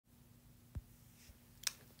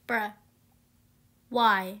Bruh.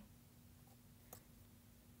 Why?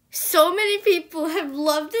 So many people have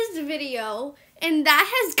loved this video, and that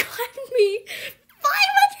has gotten me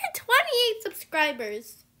 528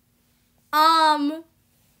 subscribers.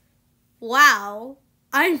 Wow.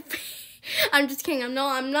 I'm just kidding.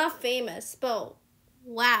 I'm not famous, but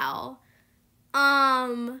wow.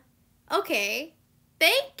 Okay.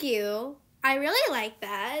 Thank you. I really like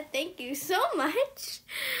that. Thank you so much.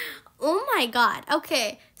 Oh my god.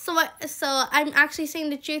 Okay. So I'm actually saying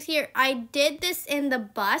the truth here. I did this in the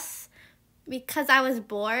bus because I was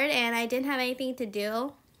bored and I didn't have anything to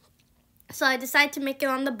do. So I decided to make it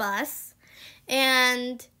on the bus.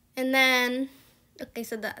 And then okay,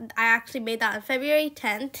 so I actually made that on February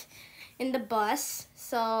 10th in the bus.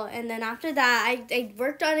 So, and then after that, I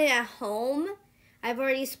worked on it at home. I've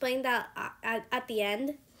already explained that at the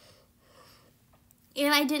end.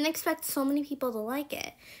 And I didn't expect so many people to like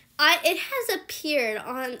it. It has appeared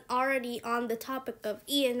already on the topic of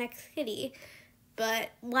Ian X Kitty,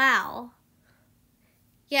 but wow.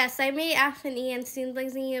 Yes, I made Af and Ian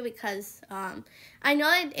siblings in you because I know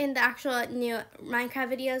that in the actual new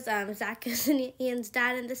Minecraft videos, Zach is Ian's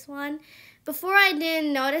dad in this one. Before I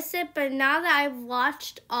didn't notice it, but now that I've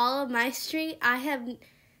watched all of my street,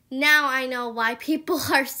 now I know why people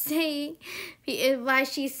are saying, why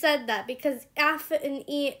she said that, because Af and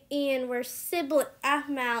Ian were siblings,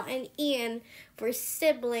 Afmal and Ian were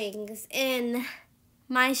siblings in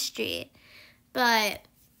my street, but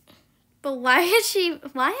why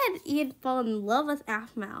had Ian fallen in love with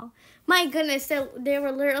Afmal? My goodness, they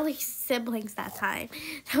were literally siblings that time.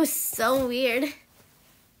 That was so weird.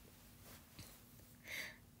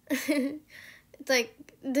 It's like,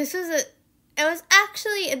 it was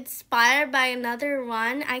actually inspired by another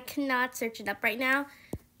one. I cannot search it up right now.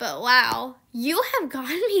 But wow, you have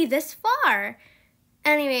gotten me this far.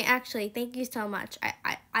 Anyway, actually, thank you so much.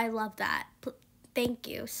 I love that. Thank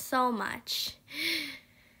you so much.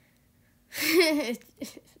 It's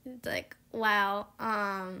like, wow.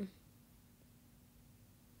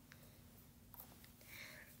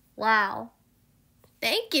 Wow.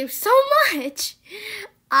 Thank you so much.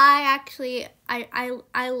 I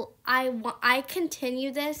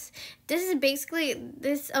continue this. This is basically,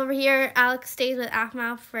 this over here, Alex stays with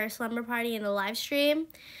Ahmad for a slumber party in the live stream.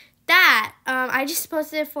 That, I just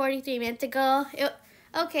posted it 43 minutes ago.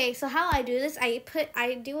 Okay, so how I do this, I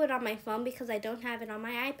do it on my phone because I don't have it on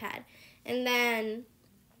my iPad. And then,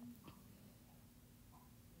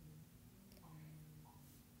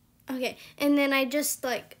 okay, and then I just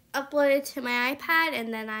like upload it to my iPad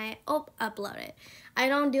and then I upload it. I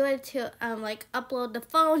don't do it to like upload the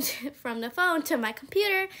phone from the phone to my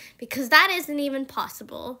computer because that isn't even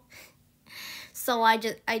possible. So I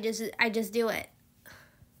just do it.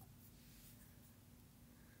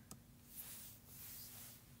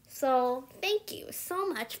 So thank you so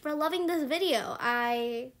much for loving this video.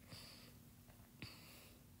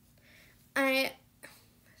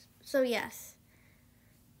 So yes.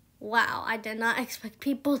 Wow, I did not expect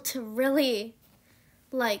people to really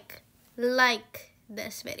like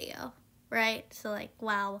this video, right? So like,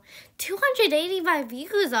 wow, 285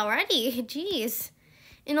 views already. Jeez.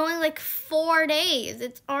 In only like 4 days,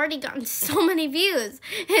 it's already gotten so many views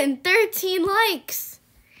and 13 likes.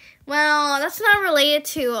 Well, that's not related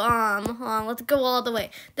to hold on, let's go all the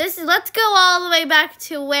way. Let's go all the way back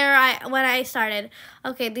to when I started.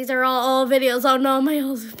 Okay, these are all old videos. Oh no, my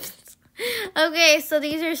old okay, so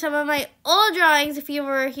these are some of my old drawings. If you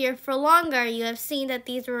were here for longer, you have seen that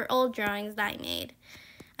these were old drawings that I made.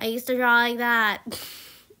 I used to draw like that.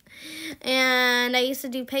 And I used to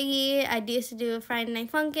do Piggy. I used to do Friday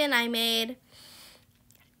Night Funkin'. I made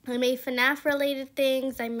FNAF related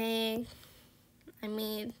things. I made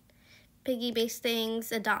Piggy-based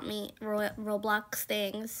things, Adopt Me, Roblox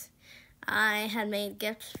things. I had made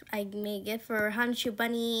gifts. I made gift for Hanshu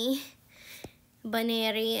Bunny,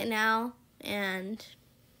 Bunny now, and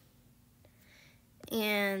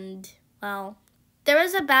well, there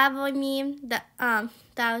was a bad boy meme that I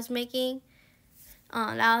was making,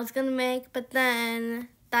 that I was gonna make, but then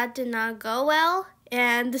that did not go well.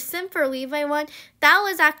 And the Simp for Levi one, that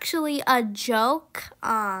was actually a joke.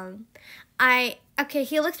 Okay,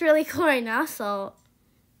 he looks really cool right now, so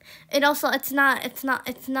it's not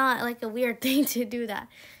like a weird thing to do that.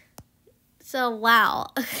 So wow.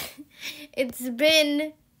 It's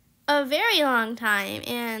been a very long time,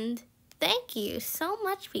 and thank you so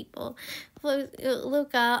much, people.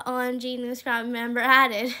 Luca, OMG, Newscrop member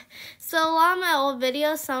added. So on my old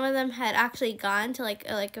videos, some of them had actually gone to like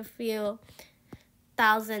a few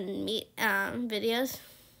thousand videos.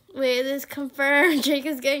 Wait, this confirmed. Jake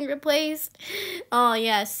is getting replaced. Oh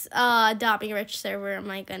yes. Adopting Rich server. Oh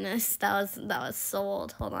my goodness. That was so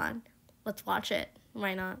old. Hold on. Let's watch it.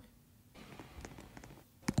 Why not?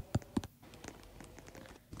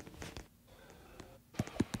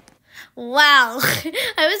 Wow.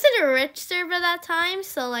 I was in a Rich server that time,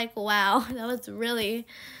 so like wow, that was really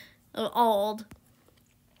old.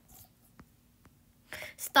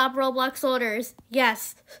 Stop Roblox orders.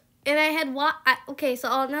 Yes. And I had okay,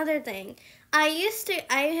 so another thing. I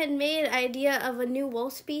had made an idea of a new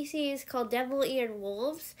wolf species called devil-eared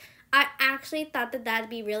wolves. I actually thought that that'd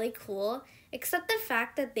be really cool, except the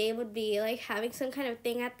fact that they would be like having some kind of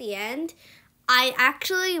thing at the end. I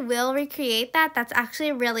actually will recreate that. That's actually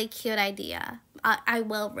a really cute idea. I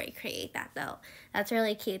will recreate that though. That's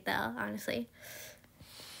really cute though, honestly.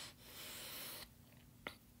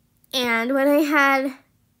 And when I had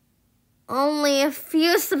only a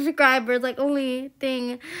few subscribers, like only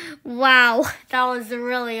thing, wow, that was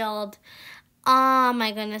really old. Oh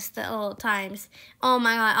my goodness, the old times. Oh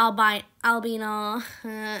my god, albino.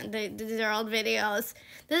 These are old videos.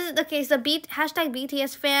 This is okay. So hashtag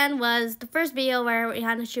BTS fan was the first video where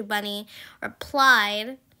Rihanna Shoe Bunny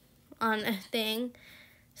replied on a thing.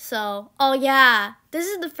 So oh yeah, this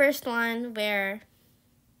is the first one where.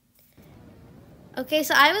 Okay,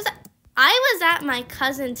 so I was at my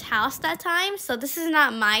cousin's house that time. So this is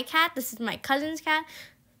not my cat. This is my cousin's cat.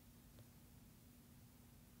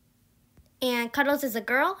 And Cuddles is a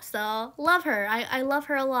girl, so love her. I love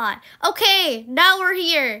her a lot. Okay, now we're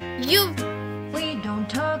here. We don't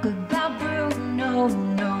talk about Bruno,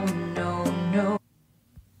 no.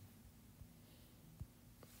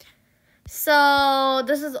 So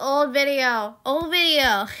this is old video.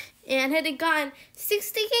 And it had gotten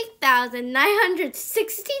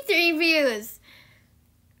 68,963 views.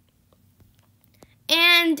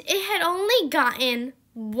 And it had only gotten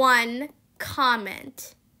 1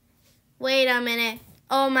 comment. Wait a minute.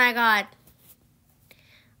 Oh my god.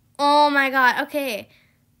 Okay.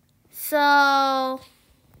 So,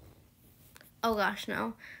 oh gosh,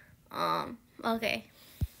 no. Okay.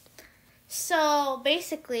 So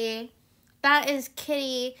basically, that is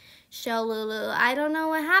Kitty Shalulu. I don't know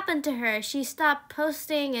what happened to her. She stopped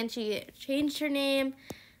posting and she changed her name.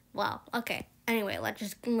 Well, okay. Anyway, let's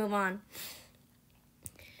just move on.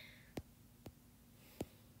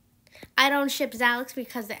 I don't ship Alex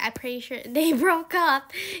because I'm pretty sure they broke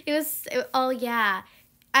up. Oh yeah.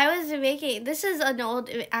 I was making, this is an old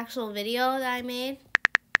actual video that I made.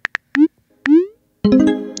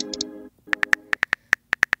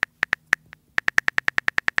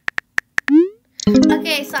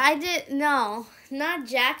 Okay, so no, not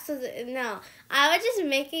Jax, no. I was just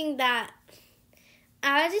making that.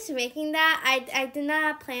 I did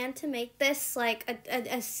not plan to make this like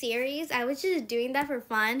a series. I was just doing that for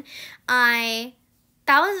fun.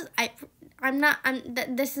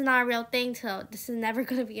 This is not a real thing, so this is never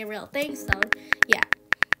gonna be a real thing, so yeah.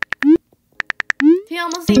 He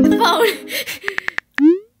almost ate the phone.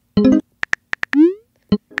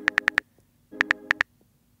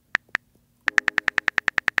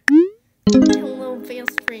 Hello,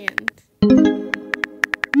 best friend.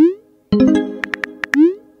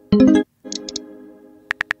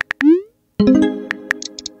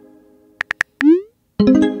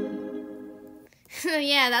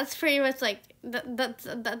 Yeah, that's pretty much like that's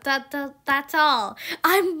all.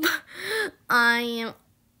 I am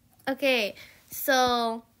okay.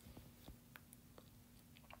 So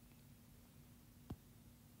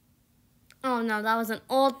oh no, that was an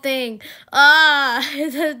old thing.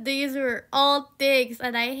 These were old things,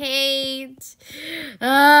 and I hate.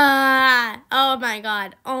 Oh my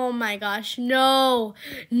god. Oh my gosh. No.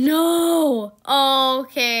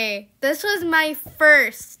 Okay, this was my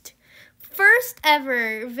first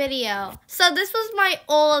ever video. So this was my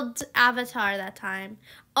old avatar that time.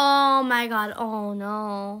 Oh my god. Oh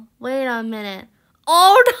no. Wait a minute.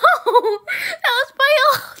 Oh no. That was my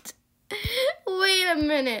old. Wait a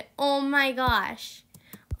minute. Oh my gosh.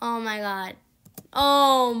 Oh my god.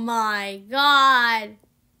 Oh my god.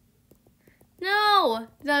 No,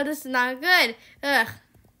 this is not good. Ugh.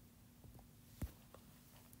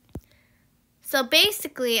 So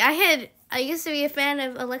basically, I used to be a fan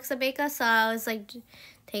of Alexa Beka, so I was like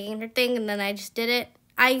taking her thing, and then I just did it.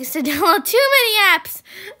 I used to download too many apps.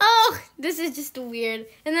 Oh, this is just weird.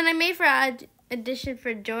 And then I made for audition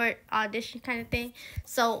kind of thing.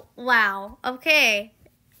 So wow. Okay.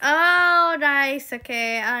 Oh, nice.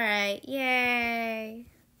 Okay. All right. Yay.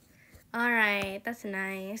 All right. That's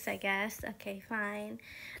nice, I guess. Okay, fine.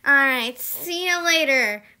 All right. See you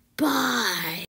later. Bye.